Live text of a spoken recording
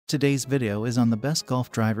Today's video is on the best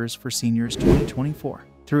golf drivers for seniors 2024.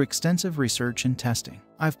 Through extensive research and testing,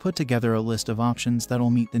 I've put together a list of options that'll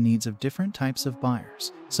meet the needs of different types of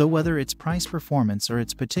buyers. So whether it's price, performance, or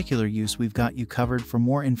its particular use, we've got you covered. For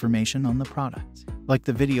more information on the product, like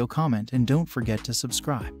the video, comment, and don't forget to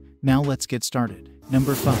subscribe. Now let's get started.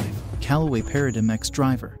 Number 5. Callaway Paradym X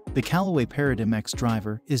Driver. The Callaway Paradym X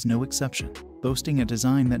Driver is no exception, boasting a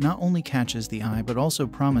design that not only catches the eye but also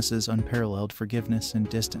promises unparalleled forgiveness and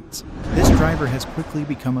distance. This driver has quickly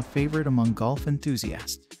become a favorite among golf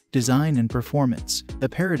enthusiasts. Design and performance. The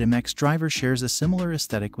Paradym X Driver shares a similar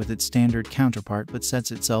aesthetic with its standard counterpart but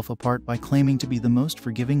sets itself apart by claiming to be the most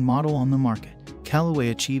forgiving model on the market. Callaway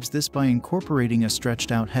achieves this by incorporating a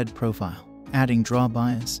stretched-out head profile, adding draw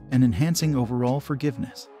bias, and enhancing overall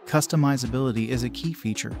forgiveness. Customizability is a key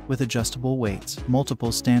feature, with adjustable weights,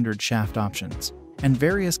 multiple standard shaft options, and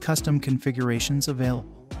various custom configurations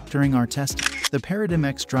available. During our testing, the Paradym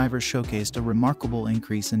X Driver showcased a remarkable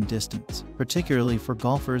increase in distance, particularly for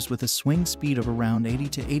golfers with a swing speed of around 80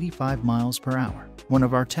 to 85 miles per hour. One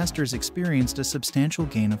of our testers experienced a substantial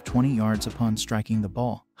gain of 20 yards upon striking the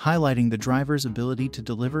ball, highlighting the driver's ability to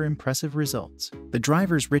deliver impressive results. The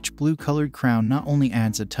driver's rich blue-colored crown not only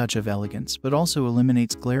adds a touch of elegance but also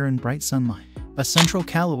eliminates glare in bright sunlight. A central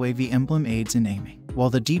Callaway V emblem aids in aiming, while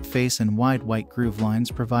the deep face and wide white groove lines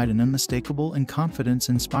provide an unmistakable and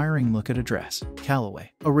confidence-inspiring look at a dress.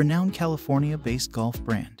 Callaway, a renowned California-based golf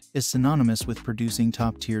brand, is synonymous with producing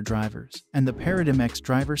top-tier drivers, and the Paradym X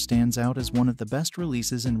Driver stands out as one of the best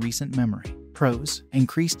releases in recent memory. Pros: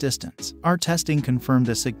 increased distance. Our testing confirmed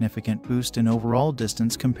a significant boost in overall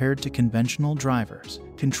distance compared to conventional drivers.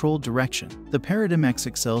 Controlled direction. The Paradym X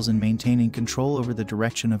excels in maintaining control over the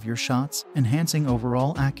direction of your shots, enhancing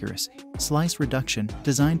overall accuracy. Slice reduction.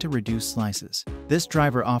 Designed to reduce slices, this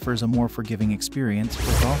driver offers a more forgiving experience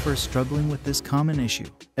for golfers struggling with this common issue.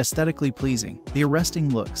 Aesthetically pleasing. The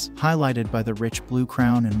arresting looks, highlighted by the rich blue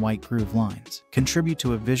crown and white groove lines, contribute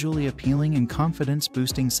to a visually appealing and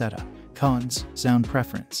confidence-boosting setup. Cons: sound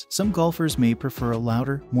preference. Some golfers may prefer a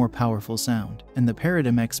louder, more powerful sound, and the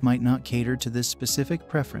Paradym X might not cater to this specific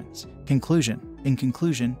preference. Conclusion. In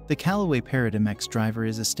conclusion, the Callaway Paradym X Driver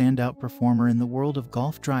is a standout performer in the world of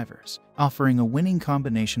golf drivers, offering a winning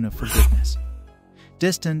combination of forgiveness,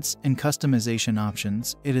 distance, and customization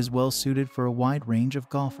options. It is well suited for a wide range of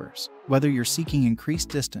golfers. Whether you're seeking increased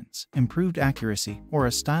distance, improved accuracy, or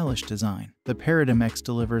a stylish design, the Paradym X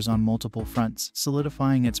delivers on multiple fronts,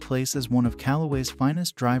 solidifying its place as one of Callaway's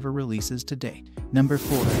finest driver releases to date. Number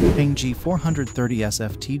 4. Ping G430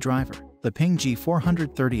 SFT Driver. The Ping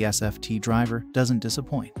G430 SFT Driver doesn't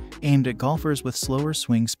disappoint. Aimed at golfers with slower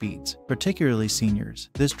swing speeds, particularly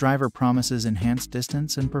seniors, this driver promises enhanced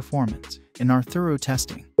distance and performance. In our thorough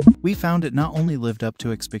testing, we found it not only lived up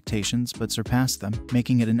to expectations but surpassed them,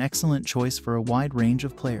 making it an excellent choice for a wide range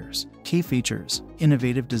of players. Key features: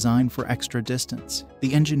 innovative design for extra distance.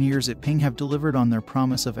 The engineers at Ping have delivered on their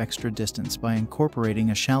promise of extra distance by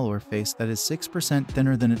incorporating a shallower face that is 6%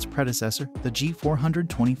 thinner than its predecessor, the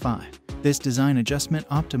G425. This design adjustment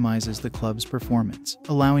optimizes the club's performance,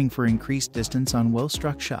 allowing for increased distance on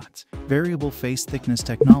well-struck shots. Variable face thickness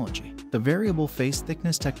technology. The variable face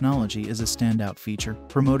thickness technology is a standout feature,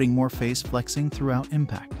 promoting more face flexing throughout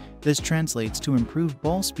impact. This translates to improved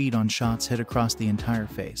ball speed on shots hit across the entire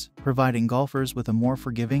face, providing golfers with a more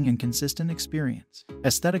forgiving and consistent experience.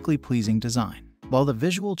 Aesthetically pleasing design. While the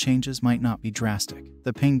visual changes might not be drastic,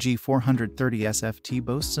 the Ping G430 SFT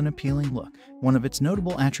boasts an appealing look. One of its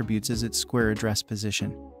notable attributes is its square address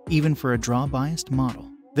position, even for a draw-biased model.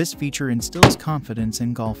 This feature instills confidence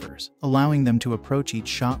in golfers, allowing them to approach each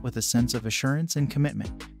shot with a sense of assurance and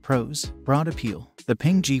commitment. Pros: broad appeal. The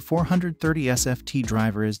Ping G430 SFT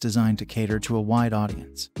Driver is designed to cater to a wide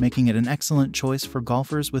audience, making it an excellent choice for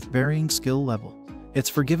golfers with varying skill levels. Its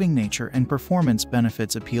forgiving nature and performance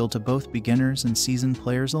benefits appeal to both beginners and seasoned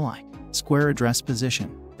players alike. Square address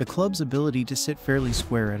position. The club's ability to sit fairly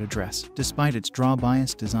square at address, despite its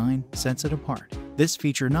draw-biased design, sets it apart. This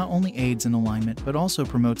feature not only aids in alignment but also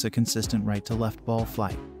promotes a consistent right-to-left ball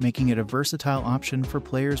flight, making it a versatile option for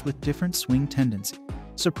players with different swing tendencies.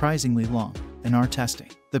 Surprisingly long. In our testing,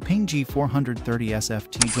 the Ping G430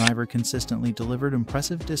 SFT Driver consistently delivered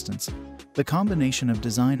impressive distance. The combination of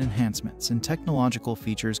design enhancements and technological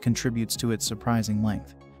features contributes to its surprising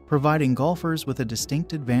length, providing golfers with a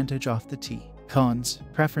distinct advantage off the tee. Cons: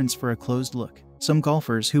 preference for a closed look. Some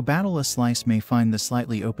golfers who battle a slice may find the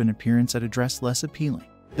slightly open appearance at address less appealing.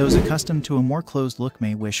 Those accustomed to a more closed look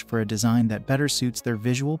may wish for a design that better suits their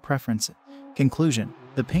visual preferences. Conclusion: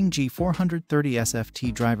 the Ping G430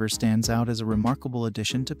 SFT driver stands out as a remarkable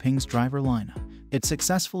addition to Ping's driver lineup. It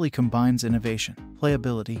successfully combines innovation,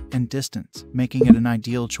 playability, and distance, making it an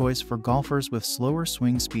ideal choice for golfers with slower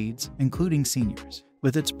swing speeds, including seniors.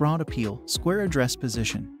 With its broad appeal, square address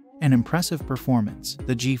position, and impressive performance,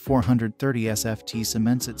 the G430 SFT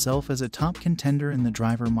cements itself as a top contender in the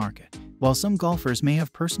driver market. While some golfers may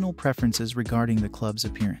have personal preferences regarding the club's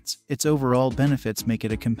appearance, its overall benefits make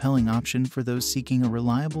it a compelling option for those seeking a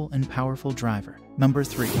reliable and powerful driver. Number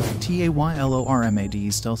 3.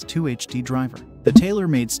 TAYLORMAD Stealth 2 HD Driver. The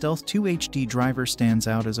tailor-made Stealth 2 HD driver stands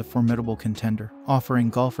out as a formidable contender, offering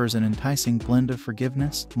golfers an enticing blend of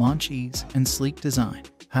forgiveness, launch ease, and sleek design.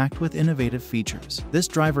 Packed with innovative features, this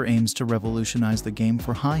driver aims to revolutionize the game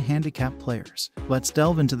for high-handicap players. Let's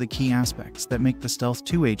delve into the key aspects that make the Stealth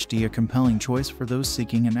 2 HD a compelling choice for those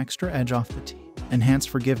seeking an extra edge off the tee. Enhanced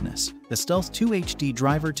forgiveness. The Stealth 2 HD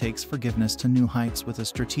driver takes forgiveness to new heights with a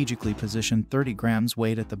strategically positioned 30 grams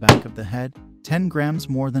weight at the back of the head, 10 grams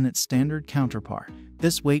more than its standard counterpart.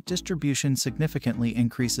 This weight distribution significantly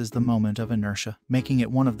increases the moment of inertia, making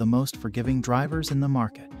it one of the most forgiving drivers in the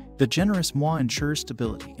market. The generous moi ensures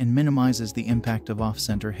stability and minimizes the impact of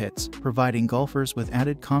off-center hits, providing golfers with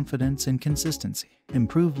added confidence and consistency.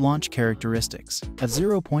 Improved launch characteristics. A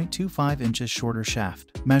 0.25 inches shorter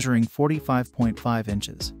shaft, measuring 45.5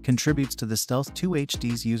 inches, contributes to the Stealth 2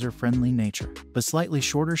 HD's user-friendly nature. The slightly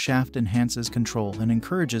shorter shaft enhances control and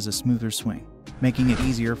encourages a smoother swing, making it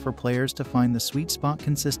easier for players to find the sweet spot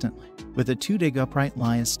consistently. With a 2-dig upright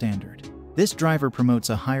lie as standard, this driver promotes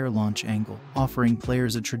a higher launch angle, offering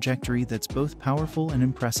players a trajectory that's both powerful and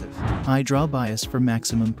impressive. High draw bias for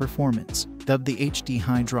maximum performance. Dubbed the HD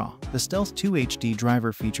High Draw, the Stealth 2 HD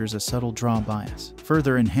driver features a subtle draw bias,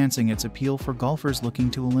 further enhancing its appeal for golfers looking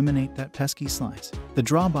to eliminate that pesky slice. The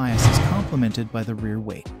draw bias is complemented by the rear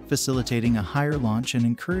weight, facilitating a higher launch and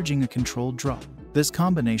encouraging a controlled draw. This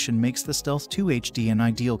combination makes the Stealth 2 HD an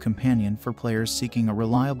ideal companion for players seeking a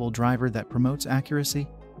reliable driver that promotes accuracy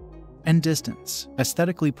and distance.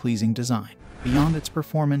 Aesthetically pleasing design. Beyond its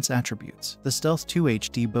performance attributes, the Stealth 2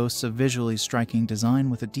 HD boasts a visually striking design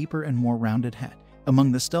with a deeper and more rounded head.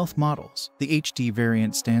 Among the Stealth models, the HD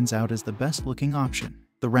variant stands out as the best-looking option.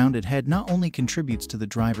 The rounded head not only contributes to the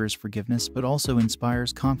driver's forgiveness but also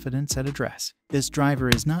inspires confidence at address. This driver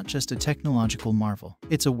is not just a technological marvel,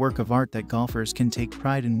 it's a work of art that golfers can take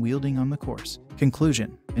pride in wielding on the course.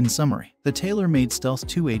 Conclusion. In summary, the tailor-made Stealth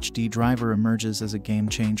 2 HD driver emerges as a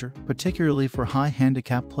game-changer, particularly for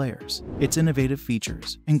high-handicap players. Its innovative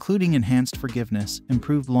features, including enhanced forgiveness,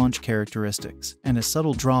 improved launch characteristics, and a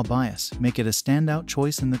subtle draw bias, make it a standout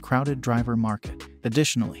choice in the crowded driver market.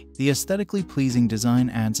 Additionally, the aesthetically pleasing design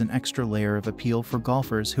adds an extra layer of appeal for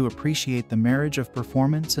golfers who appreciate the marriage of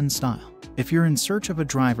performance and style. If you're in search of a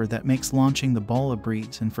driver that makes launching the ball a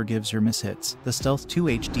breeze and forgives your mishits, the Stealth 2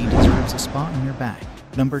 HD deserves a spot in your bag.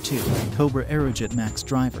 Number 2. Cobra Aerojet Max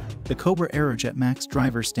Driver. The Cobra Aerojet Max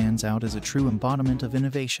Driver stands out as a true embodiment of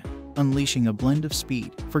innovation. Unleashing a blend of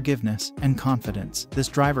speed, forgiveness, and confidence, this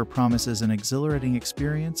driver promises an exhilarating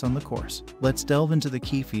experience on the course. Let's delve into the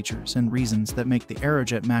key features and reasons that make the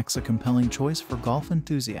Aerojet Max a compelling choice for golf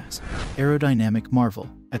enthusiasts. Aerodynamic marvel.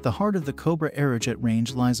 At the heart of the Cobra Aerojet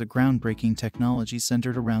range lies a groundbreaking technology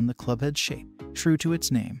centered around the clubhead shape. True to its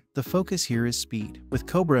name, the focus here is speed, with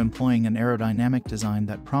Cobra employing an aerodynamic design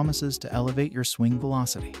that promises to elevate your swing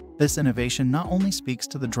velocity. This innovation not only speaks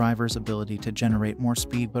to the driver's ability to generate more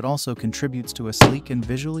speed but also contributes to a sleek and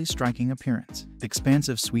visually striking appearance.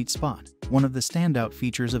 Expansive sweet spot. One of the standout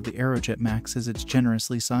features of the Aerojet Max is its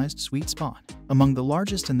generously sized sweet spot. Among the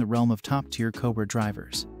largest in the realm of top-tier Cobra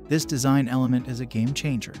drivers, this design element is a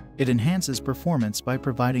game-changer. It enhances performance by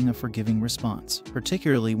providing a forgiving response,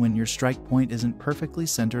 particularly when your strike point isn't perfectly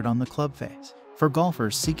centered on the club face. For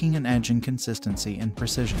golfers seeking an edge in consistency and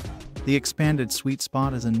precision, the expanded sweet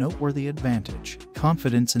spot is a noteworthy advantage.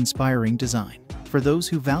 Confidence-inspiring design. For those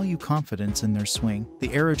who value confidence in their swing, the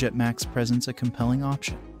Aerojet Max presents a compelling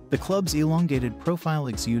option. The club's elongated profile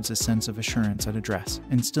exudes a sense of assurance at address,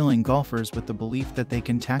 instilling golfers with the belief that they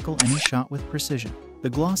can tackle any shot with precision. The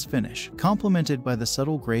gloss finish, complemented by the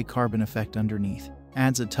subtle gray carbon effect underneath,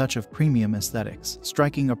 adds a touch of premium aesthetics,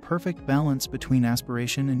 striking a perfect balance between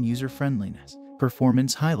aspiration and user-friendliness.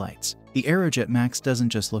 Performance highlights. The Aerojet Max doesn't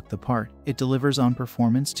just look the part, it delivers on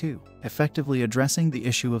performance too, effectively addressing the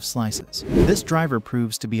issue of slices. This driver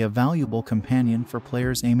proves to be a valuable companion for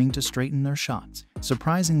players aiming to straighten their shots.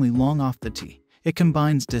 Surprisingly long off the tee, it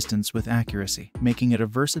combines distance with accuracy, making it a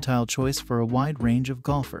versatile choice for a wide range of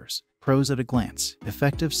golfers. Pros at a glance.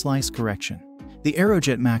 Effective slice correction. The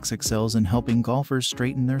Aerojet Max excels in helping golfers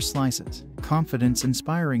straighten their slices.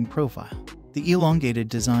 Confidence-inspiring profile. The elongated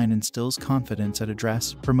design instills confidence at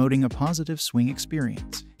address, promoting a positive swing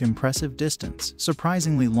experience. Impressive distance,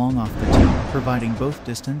 surprisingly long off the tee, providing both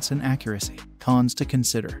distance and accuracy. Cons to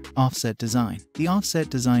consider. Offset design. The offset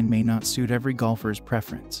design may not suit every golfer's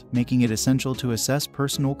preference, making it essential to assess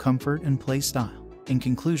personal comfort and play style. In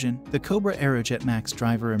conclusion, the Cobra Aerojet X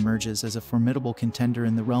Driver emerges as a formidable contender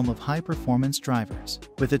in the realm of high-performance drivers.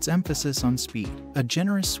 With its emphasis on speed, a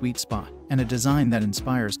generous sweet spot, and a design that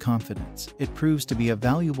inspires confidence, it proves to be a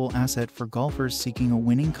valuable asset for golfers seeking a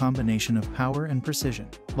winning combination of power and precision.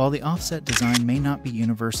 While the offset design may not be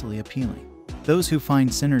universally appealing, those who find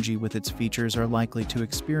synergy with its features are likely to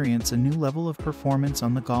experience a new level of performance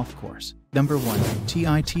on the golf course. Number 1.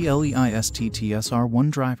 Titleist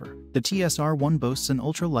TSR1 Driver. The TSR1 boasts an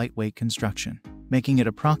ultra-lightweight construction, making it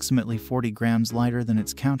approximately 40 grams lighter than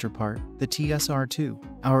its counterpart, the TSR2.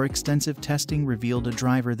 Our extensive testing revealed a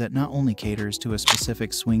driver that not only caters to a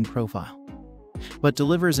specific swing profile, but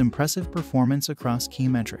delivers impressive performance across key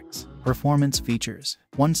metrics. Performance features.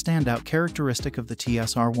 One standout characteristic of the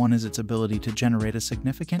TSR1 is its ability to generate a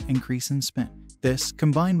significant increase in spin. This,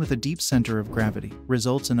 combined with a deep center of gravity,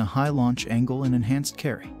 results in a high launch angle and enhanced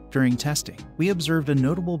carry. During testing, we observed a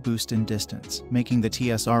notable boost in distance, making the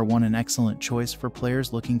TSR1 an excellent choice for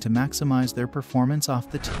players looking to maximize their performance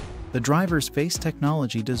off the tee. The driver's face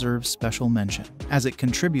technology deserves special mention, as it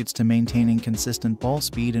contributes to maintaining consistent ball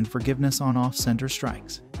speed and forgiveness on off-center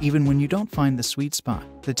strikes. Even when you don't find the sweet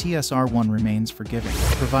spot, the TSR1 remains forgiving,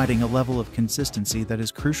 providing a level of consistency that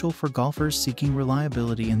is crucial for golfers seeking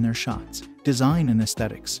reliability in their shots. Design and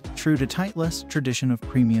aesthetics. True to Titleist's tradition of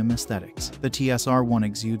premium aesthetics, the TSR1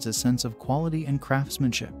 exudes a sense of quality and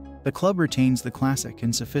craftsmanship. The club retains the classic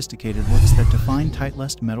and sophisticated looks that define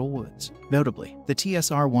Titleist metal woods. Notably, the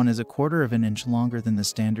TSR1 is a quarter of an inch longer than the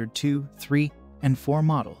standard 2, 3, and 4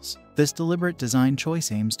 models. This deliberate design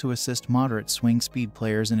choice aims to assist moderate swing speed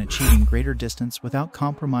players in achieving greater distance without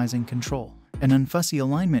compromising control. An unfussy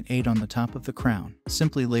alignment aid on the top of the crown,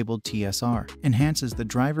 simply labeled TSR, enhances the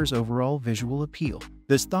driver's overall visual appeal.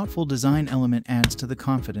 This thoughtful design element adds to the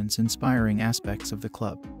confidence-inspiring aspects of the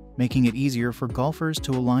club, making it easier for golfers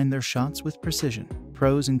to align their shots with precision.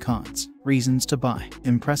 Pros and cons. Reasons to buy.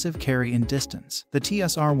 Impressive carry and distance. The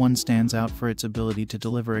TSR1 stands out for its ability to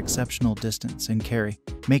deliver exceptional distance and carry,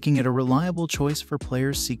 making it a reliable choice for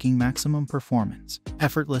players seeking maximum performance.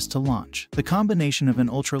 Effortless to launch. The combination of an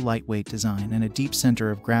ultra-lightweight design and a deep center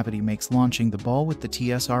of gravity makes launching the ball with the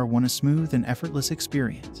TSR1 a smooth and effortless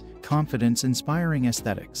experience. Confidence-inspiring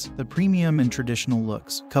aesthetics. The premium and traditional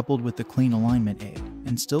looks, coupled with the clean alignment aid,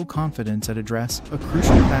 instill confidence at address, a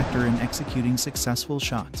crucial factor in executing successful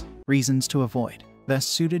shots. Reasons to avoid. Best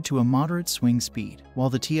suited to a moderate swing speed. While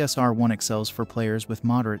the TSR1 excels for players with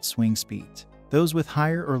moderate swing speeds, those with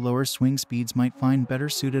higher or lower swing speeds might find better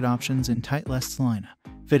suited options in Titleist's lineup.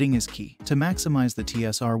 Fitting is key. To maximize the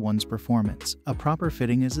TSR1's performance, a proper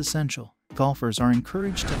fitting is essential. Golfers are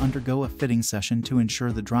encouraged to undergo a fitting session to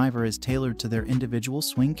ensure the driver is tailored to their individual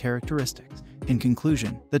swing characteristics. In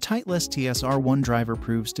conclusion, the Titleist TSR1 driver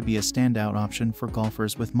proves to be a standout option for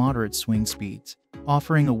golfers with moderate swing speeds,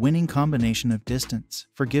 offering a winning combination of distance,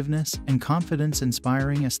 forgiveness, and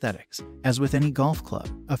confidence-inspiring aesthetics. As with any golf club,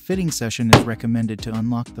 a fitting session is recommended to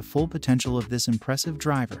unlock the full potential of this impressive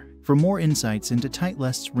driver. For more insights into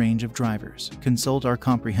Titleist's range of drivers, consult our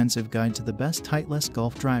comprehensive guide to the best Titleist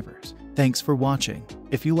golf drivers. Thanks for watching.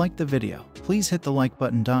 If you liked the video, please hit the like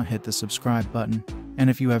button, hit the subscribe button, and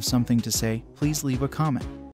if you have something to say, please leave a comment.